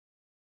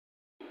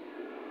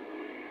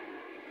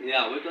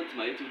Yeah, welcome to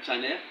my YouTube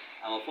channel.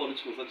 I'm a former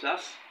such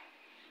as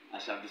I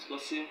shall be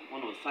discussing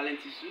one of the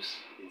silent issues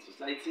in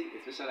society,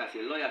 especially as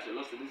a lawyer, as a law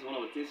student. This is one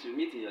of the things you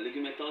meet in your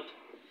legal method.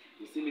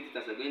 You see meet it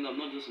as a going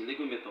on, not just in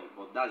legal method,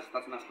 but that's the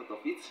starting aspect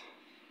of it.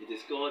 It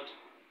is called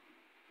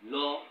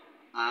law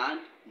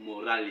and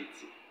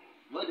morality.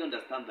 What do you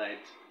understand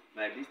by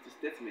these two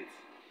statements?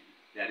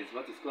 There is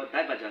what is called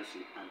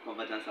divergency and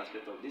convergence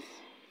aspect of these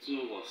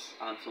two words,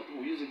 and some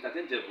people use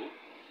interchangeable.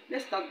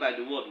 Let's start by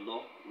the word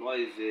law. Law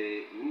is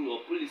a rule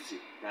or policy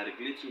that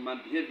regulates human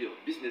behavior,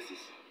 businesses,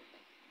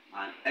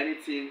 and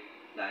anything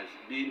that is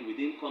being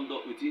within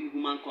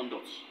human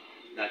conduct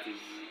that is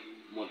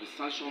must be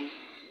sanctioned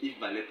if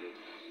violated.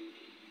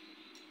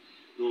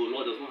 Though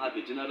law does not have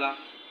a general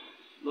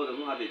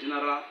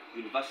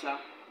universal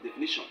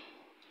definition.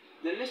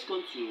 Then let's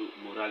come to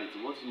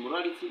morality. What is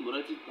morality?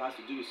 Morality has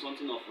to do with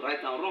something of right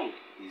and wrong.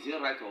 Is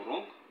it right or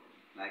wrong?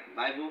 Like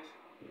Bible,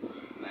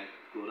 like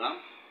Quran.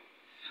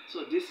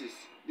 So this is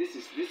the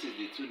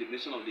two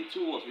definition of the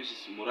two words, which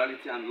is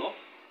morality and law.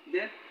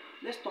 Then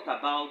let's talk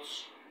about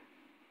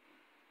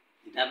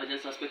the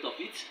divergence aspect of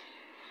it.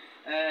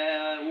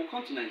 We'll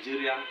come to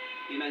Nigeria.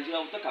 In Nigeria,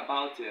 we'll talk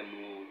about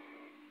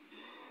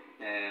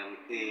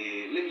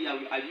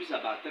I'll use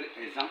about 3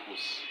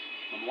 examples.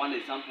 Number one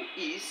example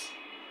is,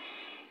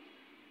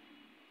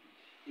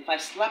 if I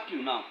slap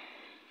you now,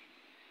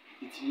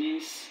 it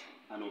means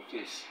an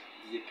offense.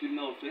 It is a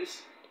criminal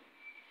offense.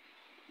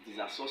 It is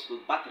assault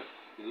with battery.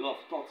 In law of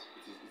tort,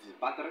 it is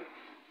battery.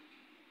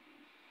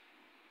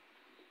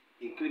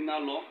 In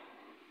criminal law,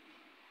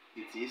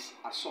 it is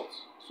assault.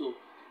 So,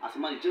 as a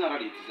man,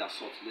 generally it is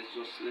assault. Let's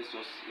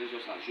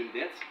just assume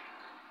that.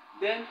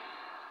 Then,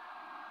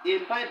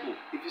 in Bible,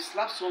 if you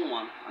slap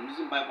someone, I'm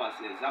using Bible as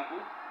an example,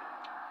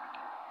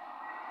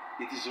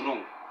 it is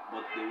wrong,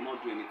 but they will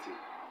not do anything.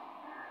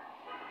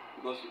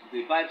 Because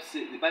the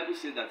Bible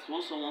says that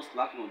once someone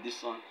slaps you on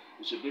this one,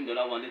 you should bring the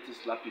other one, let him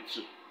slap you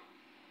too.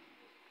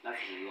 That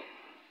is the law.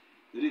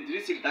 Did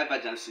you see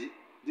divergency?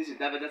 This is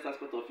the divergence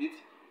aspect of it,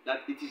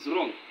 that it is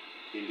wrong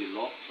in the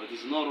law, but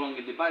it's not wrong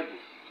in the Bible.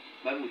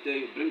 The Bible will tell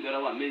you, bring the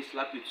other one, may he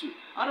slap you too.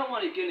 Other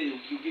one again,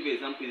 you give an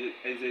example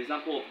as an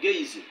example of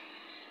gayism.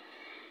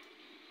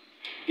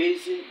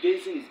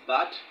 Gayism is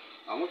bad.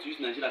 I want to use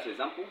Nigeria as an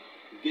example.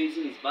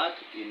 Gayism is bad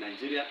in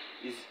Nigeria.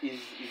 Is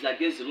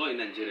against the law in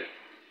Nigeria.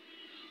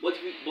 But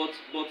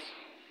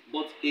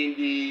in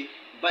the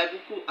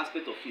biblical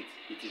aspect of it,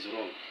 it is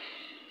wrong.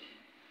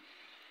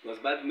 Because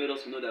the Bible made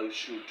us know that we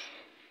should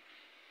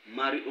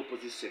marry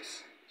opposite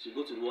sex. We should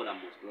go to the world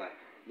and multiply,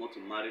 not to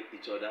marry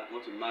each other,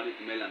 not to marry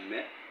male and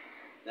male.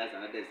 That's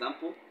another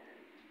example.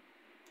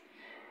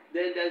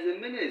 Then there's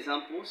many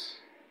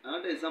examples.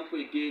 Another example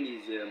again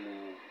is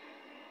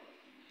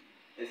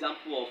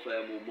example of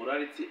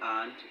morality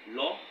and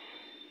law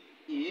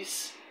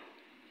is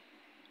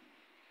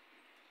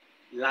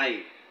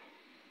lying.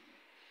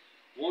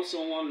 When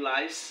someone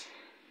lies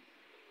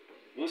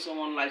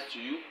to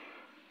you,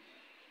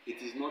 it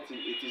is not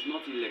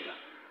illegal.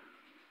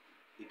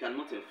 You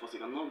cannot enforce. You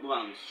cannot go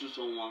and sue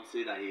someone,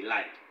 say that he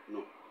lied.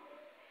 No.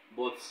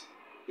 But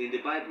in the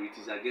Bible, it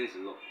is against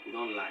the law. You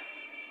don't lie.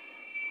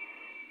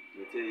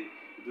 They tell you,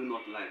 do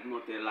not lie. Do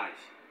not tell lies.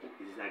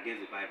 It is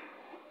against the Bible.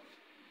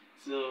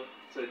 So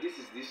this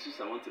is the issues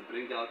I want to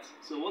bring out.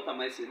 So what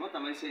am I saying? What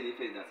am I saying? Is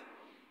that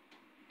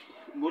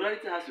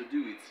morality has to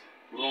do with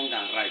wrong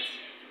and right.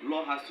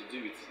 Law has to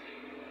do with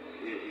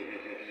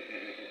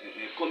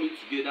coming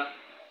together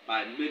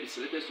by maybe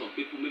selected some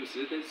people, maybe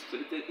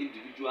selected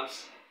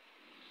individuals,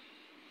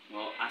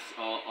 or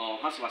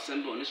House of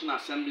Assembly or National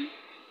Assembly,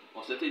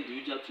 or selected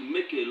individual to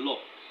make a law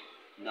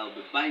that will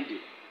be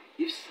binding.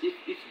 If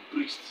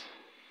breached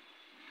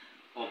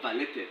or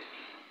violated,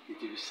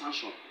 it will be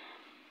sanctioned.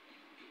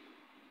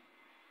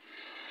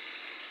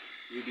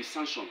 It will be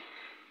sanctioned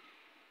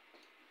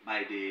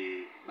by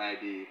the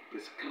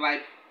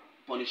prescribed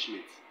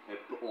punishment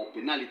or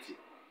penalty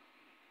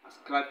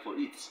ascribed for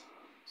it.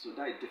 So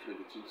that is different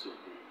between two of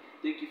them.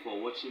 Thank you for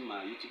watching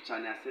my YouTube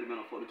channel. I said, man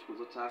of all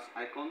such as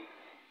icon.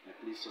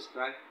 Please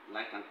subscribe,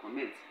 like, and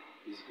comment.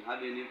 Please, if you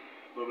have any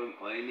problem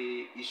or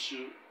any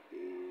issue,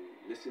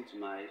 listen to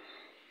my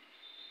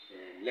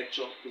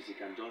lecture. Please, you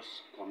can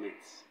just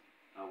comment.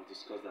 I will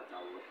discuss that.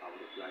 I will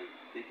reply.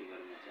 Thank you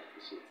very much. I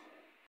appreciate it.